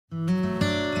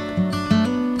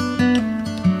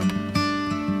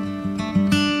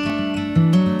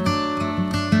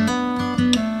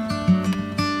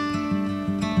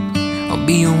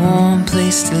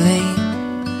place to lay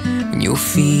when you're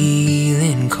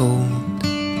feeling cold.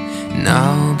 And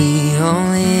I'll be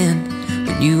all in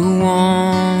when you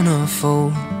wanna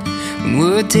fold. When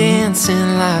we're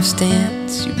dancing life's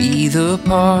dance, you'll be the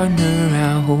partner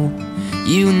I hold.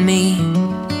 You and me,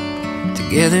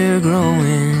 together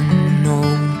growing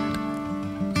old.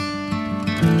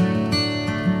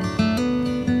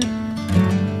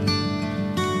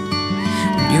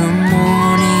 When you're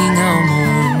mourning, I'll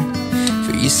mourn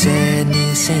for your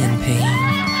sadness and pain.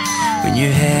 When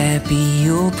you're happy,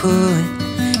 you'll put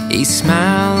a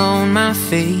smile on my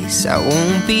face. I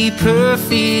won't be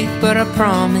perfect, but I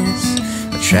promise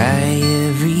I'll try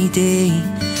every day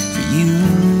for you.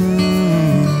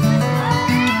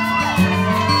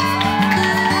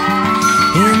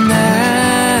 And I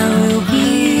will be,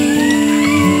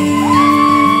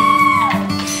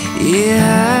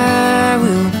 yeah, I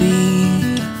will be,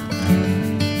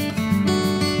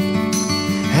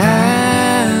 I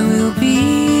will be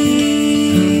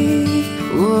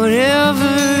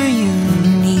whatever you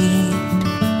need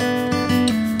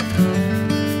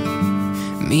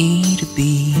me to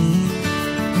be.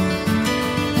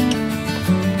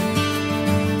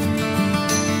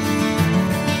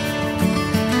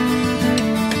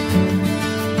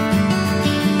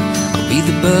 Be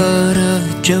the butt of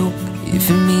the joke if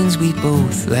it means we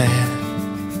both laugh.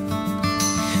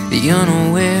 The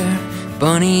unaware,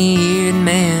 bunny-eared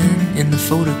man in the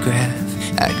photograph.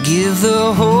 I'd give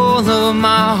the whole of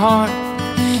my heart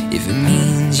if it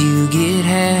means you get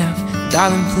half.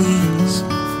 Darling, please,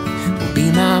 will be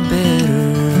my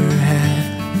better half.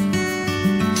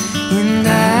 And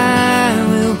I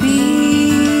will be,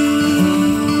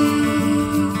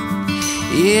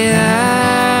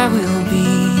 yeah, I will be,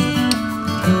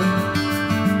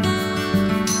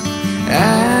 I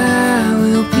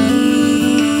will be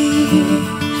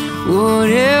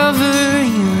whatever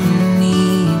you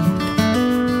need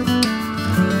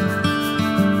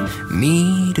me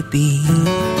to be.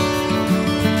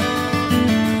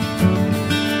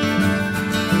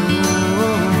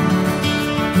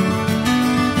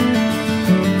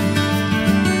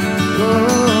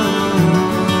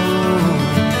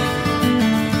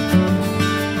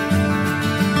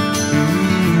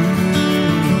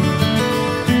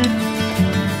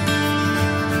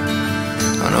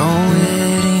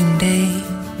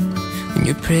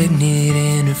 Pregnant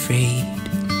and afraid,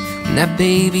 when that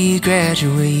baby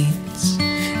graduates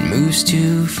and moves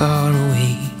too far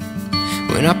away,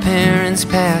 when our parents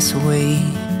pass away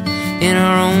and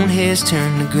our own hairs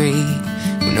turn to gray,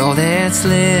 when all that's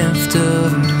left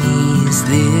of me is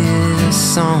this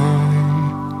song,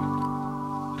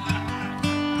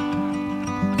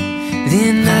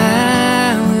 then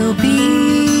I will be,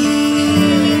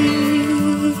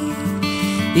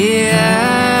 yeah,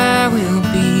 I will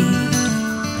be,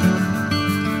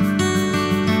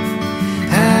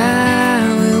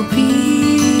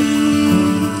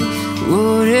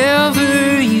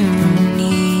 whatever you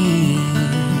need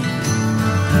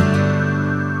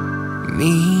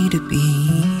me to be.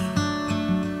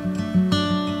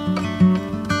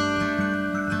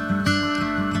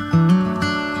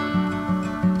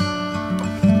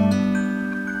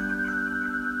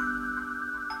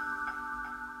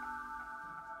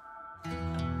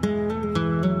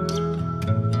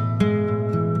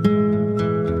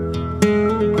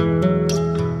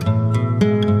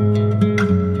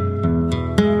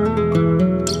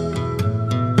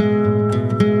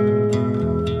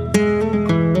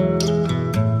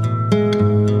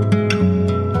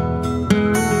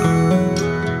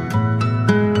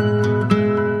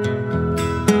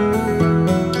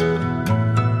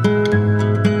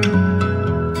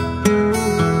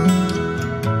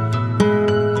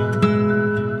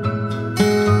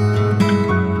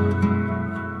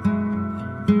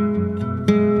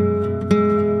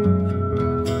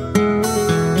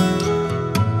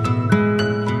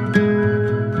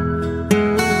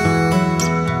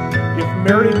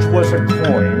 Marriage was a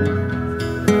coin,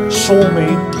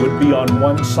 soulmate would be on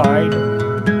one side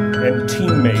and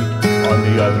teammate on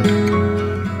the other.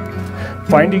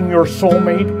 Finding your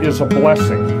soulmate is a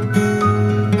blessing,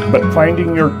 but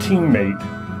finding your teammate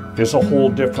is a whole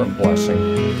different blessing.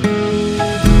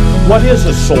 What is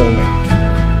a soulmate?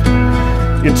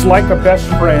 It's like a best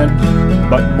friend,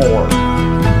 but more.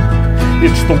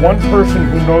 It's the one person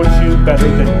who knows you better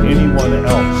than anyone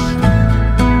else.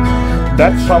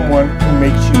 That's someone who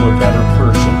makes you a better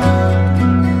person.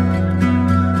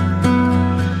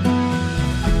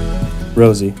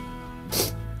 Rosie,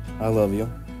 I love you.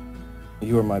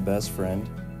 You are my best friend.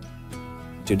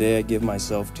 Today I give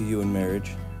myself to you in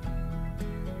marriage.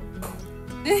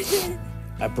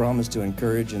 I promise to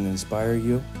encourage and inspire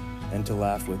you and to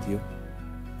laugh with you.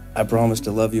 I promise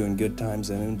to love you in good times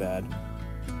and in bad,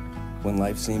 when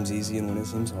life seems easy and when it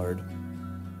seems hard,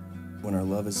 when our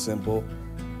love is simple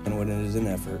and when it is an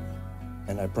effort,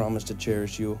 and I promise to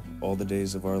cherish you all the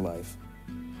days of our life.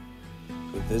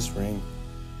 With this ring,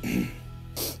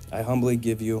 I humbly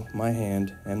give you my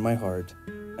hand and my heart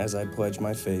as I pledge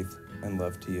my faith and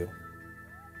love to you.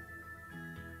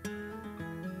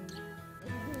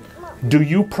 Do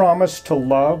you promise to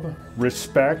love,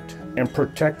 respect, and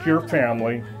protect your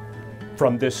family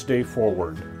from this day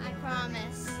forward? I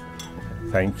promise.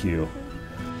 Thank you.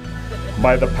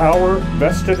 By the power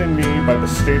vested in me by the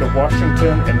state of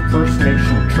Washington and First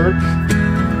Nation Church,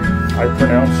 I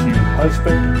pronounce you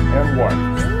husband and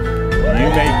wife. You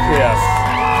may kiss.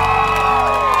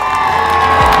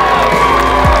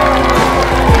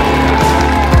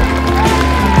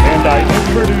 And I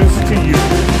introduce to you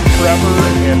Trevor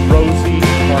and Rosie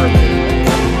Harmon.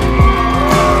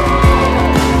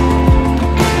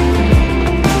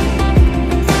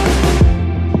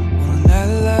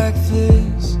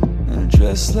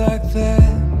 Just like that,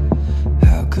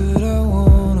 how could I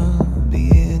wanna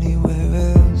be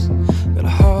anywhere else? Got a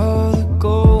heart of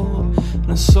gold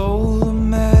and a soul to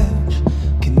match.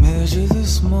 Can measure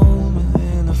this moment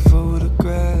in a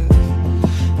photograph.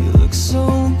 You look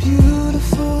so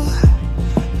beautiful,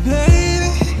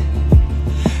 baby.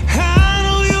 I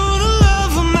know you're the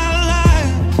love of my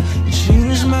life. You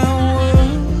changed my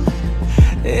world.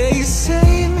 Yeah, you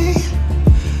saved me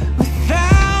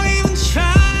without even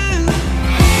trying.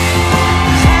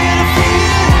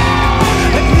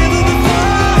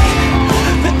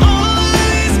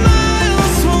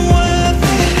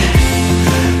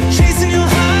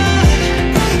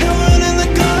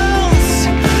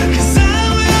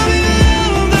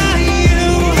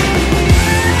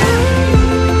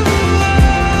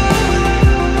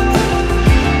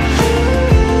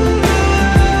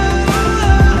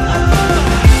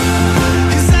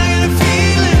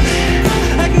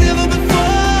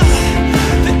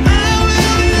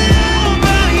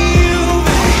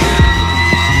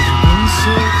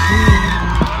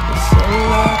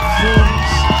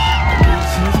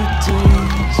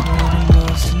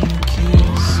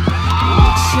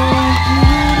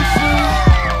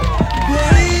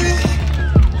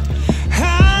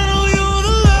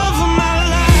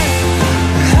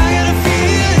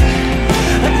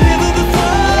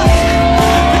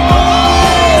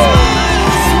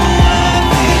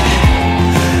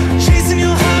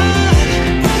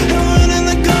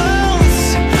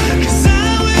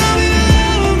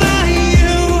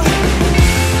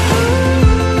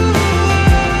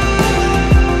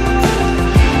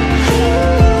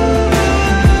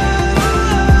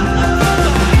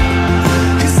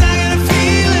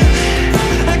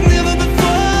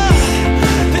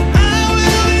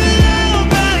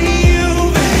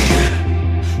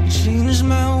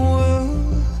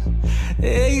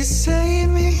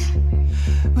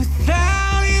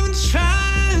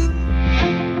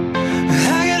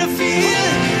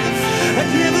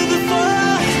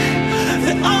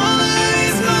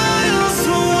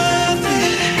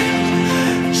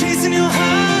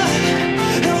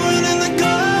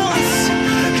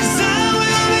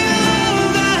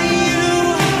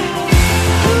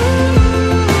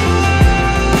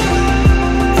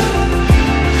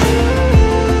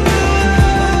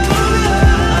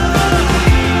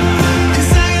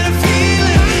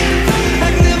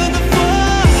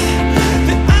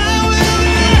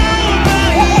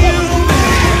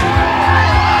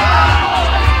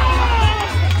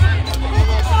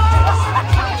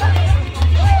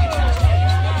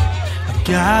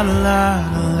 Got a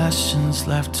lot of lessons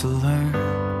left to learn,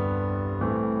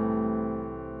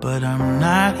 but I'm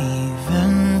not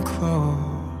even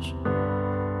close.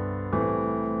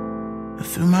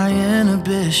 Through my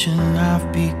inhibition,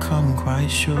 I've become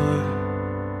quite sure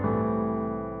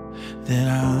that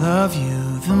I love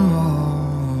you the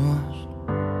most.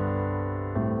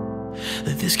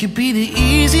 That this could be the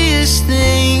easiest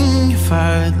thing if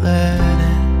I'd let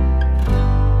it,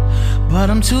 but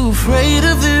I'm too afraid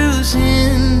of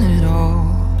losing it all.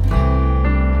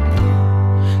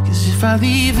 'Cause if I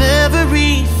leave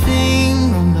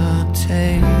everything on the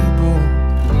table,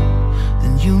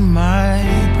 then you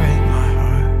might break my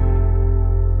heart.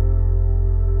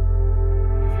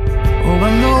 Oh,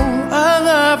 I know a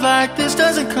love like this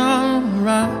doesn't come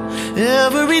around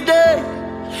every day,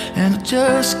 and I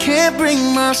just can't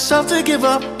bring myself to give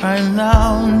up right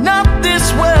now. Not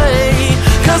this way,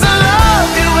 'cause I love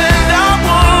you and I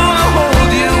want